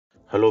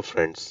Hello,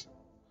 friends.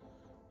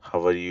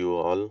 How are you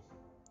all?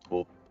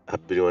 Hope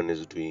everyone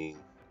is doing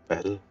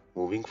well.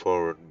 Moving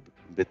forward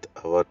with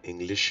our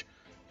English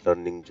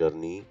learning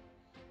journey,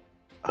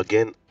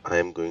 again, I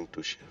am going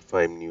to share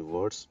 5 new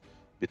words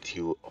with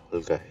you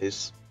all,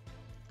 guys.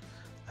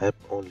 I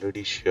have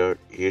already shared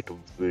 8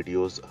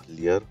 videos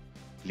earlier.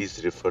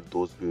 Please refer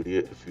those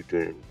videos if you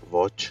didn't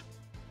watch.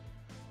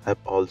 I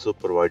have also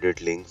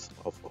provided links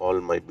of all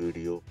my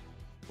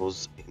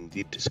videos in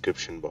the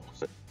description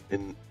box.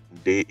 In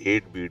day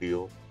 8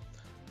 video,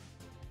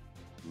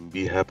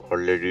 we have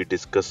already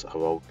discussed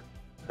about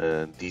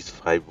these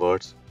 5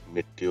 words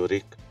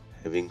meteoric.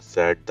 Having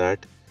said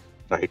that,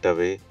 right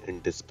away,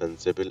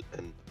 indispensable,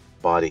 and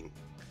barring.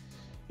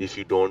 If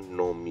you don't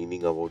know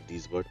meaning about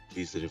these words,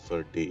 please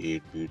refer day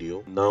 8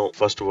 video. Now,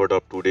 first word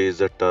of today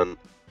is a turn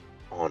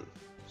on.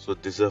 So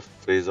this is a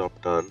phrase of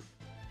turn.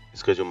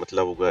 इसका जो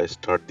मतलब होगा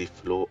start the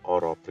flow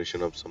or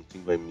operation of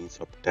something by means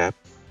of tap,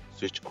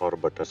 switch और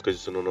button. इसका जो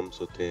synonyms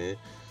होते हैं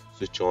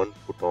switch on,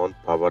 put on,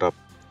 power up.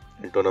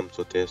 Antonyms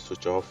होते हैं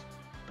switch off,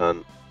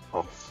 turn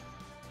off.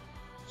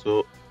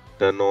 So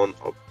turn on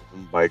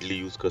हम widely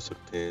use कर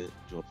सकते हैं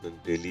जो अपने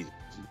daily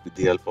with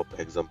the help of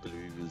example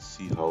we will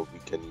see how we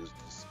can use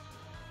this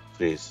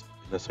phrase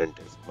in a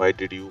sentence. Why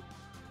did you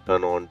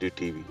turn on the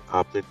TV?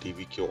 आपने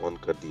TV क्यों on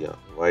कर दिया?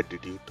 Why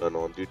did you turn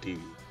on the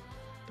TV?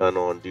 Turn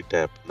on the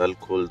tap, नल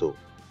खोल दो.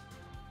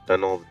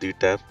 Turn off the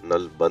tap,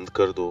 नल बंद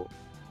कर दो.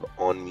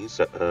 On means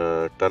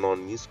turn on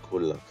means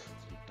खोलना.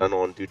 Turn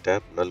on the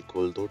tap, नल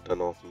खोल दो.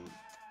 Turn off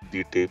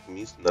the tap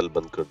means नल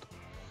बंद कर दो.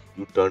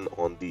 You turned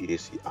on the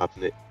AC,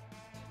 आपने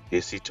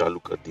AC चालू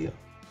कर दिया.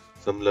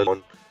 Similarly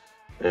on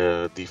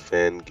the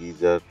fan,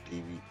 geyser,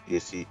 TV,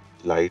 AC,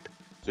 light.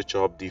 Switch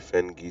off the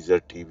fan, geyser,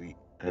 TV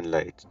and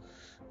lights.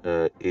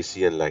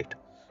 AC and light.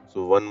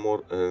 So one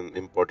more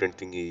important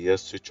thing here,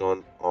 switch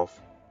on, off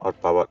और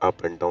power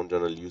up and down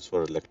general use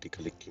for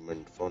electrical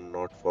equipment for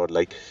not for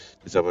like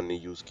जैसे अपन ने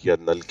use किया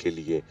नल के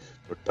लिए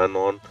तो turn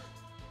on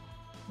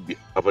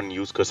upon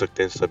use कर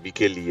सकते हैं सभी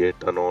के लिए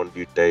turn on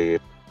the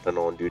tap turn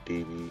on the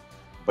TV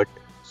but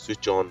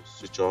switch on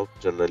switch off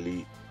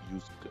generally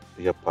use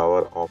या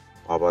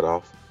पावर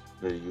ऑफ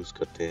यूज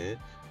करते हैं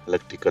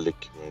इलेक्ट्रिकल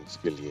इक्विपमेंट्स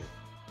के लिए.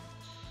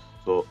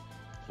 So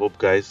hope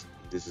guys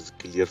this is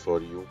clear for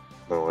you.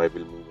 Now I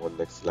will move on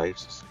next slide.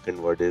 Second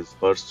word is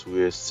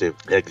persuasive.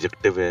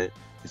 Adjective है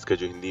इसका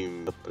जो हिंदी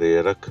में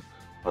प्रेरक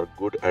और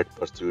good at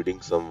persuading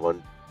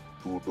someone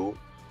to do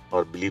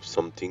or believe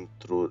something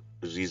through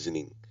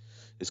reasoning.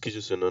 इसके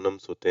जो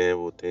synonyms होते हैं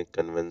वो होते हैं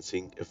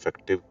convincing,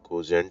 effective,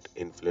 cogent,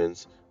 influence,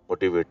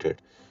 motivated.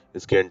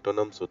 इसके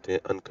antonyms होते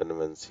हैं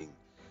unconvincing.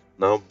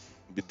 Now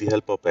with the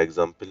help of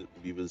example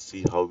we will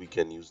see how we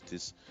can use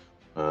this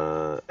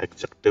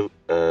adjective.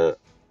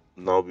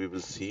 Now we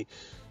will see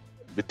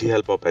with the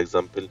help of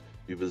example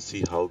we will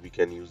see how we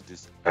can use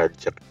this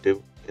adjective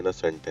in a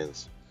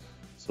sentence.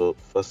 So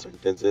first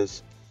sentence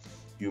is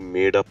you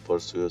made a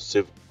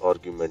persuasive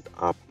argument.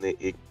 आपने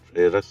एक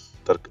प्रेरक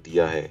तर्क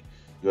दिया है.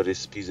 Your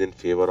speech in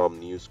favor of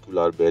new school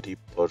are very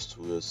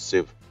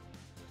persuasive.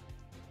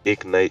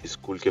 एक नए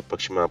school के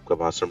पक्ष में आपका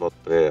भाषण बहुत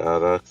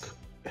प्रेरक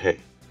है.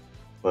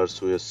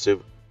 Persuasive,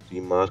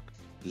 remark,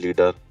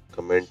 leader,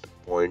 comment,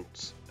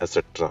 points,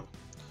 etc.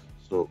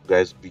 So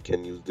guys we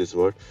can use this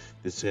word.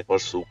 this है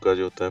pursue का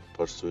जो होता है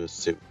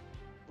persuasive.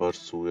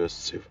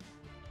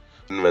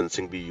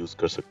 convincing भी use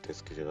कर सकते हैं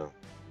इसकी जगह.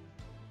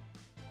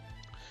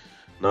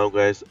 Now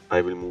guys I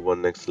will move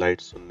on next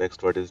slide. So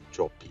next word is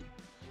choppy.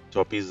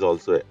 Choppy is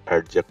also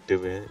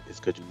adjective है.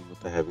 इसका जो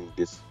होता है having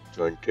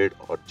disjointed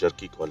और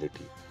jerky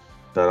quality.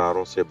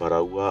 दरारों से भरा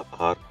हुआ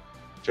और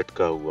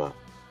चटका हुआ.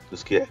 तो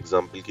इसके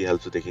एग्जाम्पल की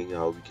हेल्प से देखेंगे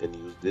how we can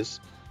use this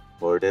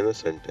word in a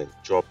sentence.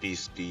 choppy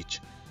speech,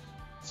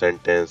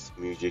 sentence,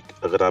 music.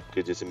 अगर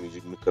आपके जैसे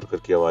म्यूजिक में कर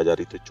की आवाज आ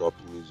रही तो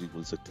चॉपी म्यूजिक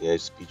बोल सकते हैं.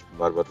 स्पीच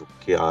बार बार रुक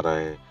के आ रहा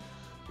है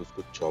तो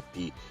उसको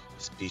चॉपी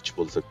स्पीच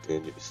बोल सकते हैं.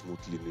 जो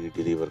स्मूथली नहीं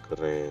डिलीवर कर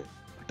रहे हैं,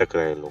 अटक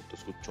रहे हैं लोग, तो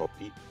उसको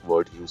चॉपी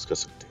वर्ड यूज कर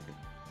सकते हैं.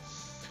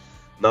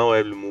 Now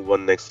I will move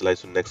on next slide.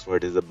 So next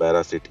word is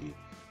veracity.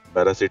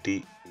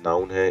 Veracity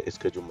noun है.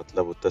 इसका जो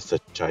मतलब होता है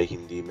सच्चाई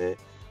हिंदी में,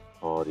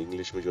 और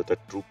इंग्लिश में जो होता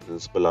है true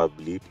principle of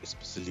belief,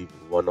 specially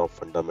one of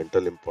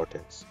fundamental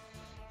importance.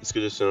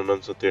 इसके जो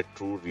सिनोनिम्स होते हैं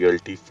true,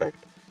 reality,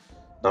 fact.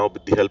 Now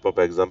with the help of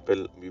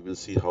example we will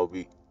see how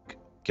we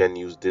can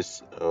use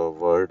this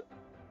word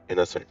in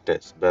a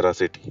sentence.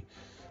 Veracity.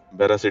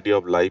 Veracity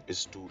of life is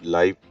to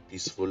live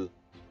peaceful.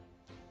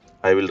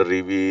 I will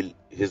reveal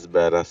his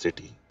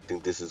veracity. I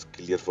think this is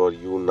clear for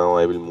you. Now I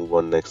will move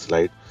on next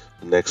slide.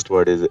 The next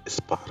word is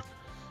spark.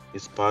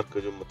 Spark का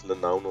जो मतलब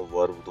noun और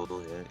verb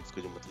दोनों है. इसका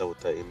जो मतलब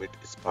होता है emit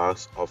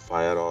sparks of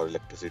fire और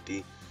electricity,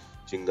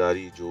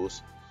 चिंगारी, जोश.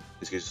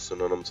 इसके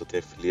synonyms होते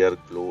हैं flare,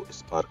 glow,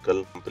 sparkle.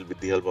 With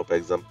the help of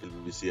example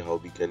we will see how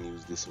we can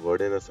use this word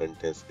in a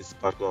sentence.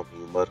 Spark of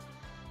humor,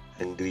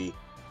 angry,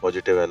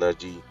 positive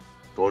energy.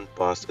 Don't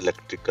pass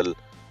electric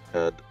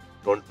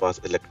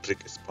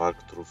spark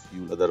through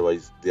fuel,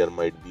 otherwise there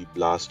might be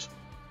blast.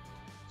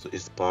 So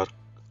spark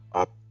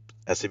आप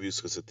ऐसे भी use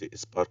कर सकते हैं.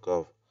 spark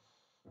of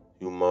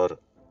humor,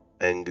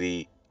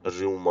 angry,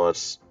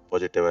 rumours,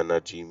 positive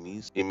energy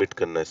means emit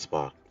करना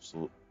spark.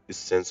 सो इस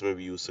sense में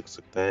भी यूज कर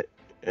सकता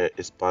है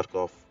spark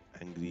of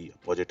angry,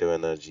 positive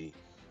energy.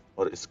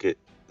 और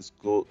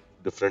इसको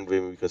डिफरेंट वे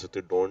में भी कर सकते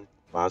हैं, don't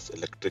pass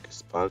electric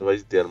spark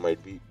otherwise there might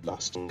be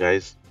blast.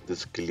 Guys,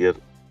 this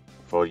clear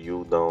for you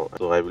now,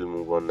 so I will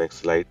move on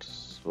next slide.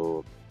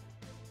 So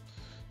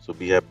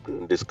we have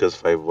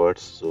discussed 5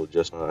 words, so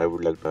just I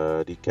would like to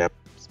recap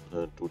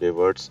today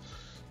words.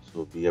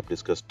 So we have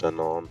discussed turn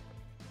on,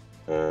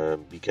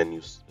 we can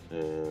use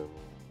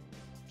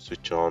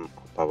switch on,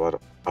 power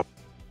up,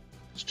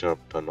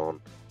 stop, turn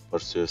on,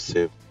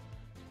 persuasive,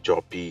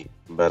 choppy,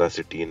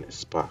 veracity, and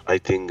spark. I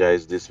think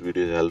guys this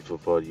video is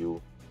helpful for you,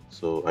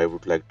 so I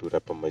would like to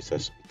wrap up my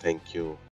session. Thank you.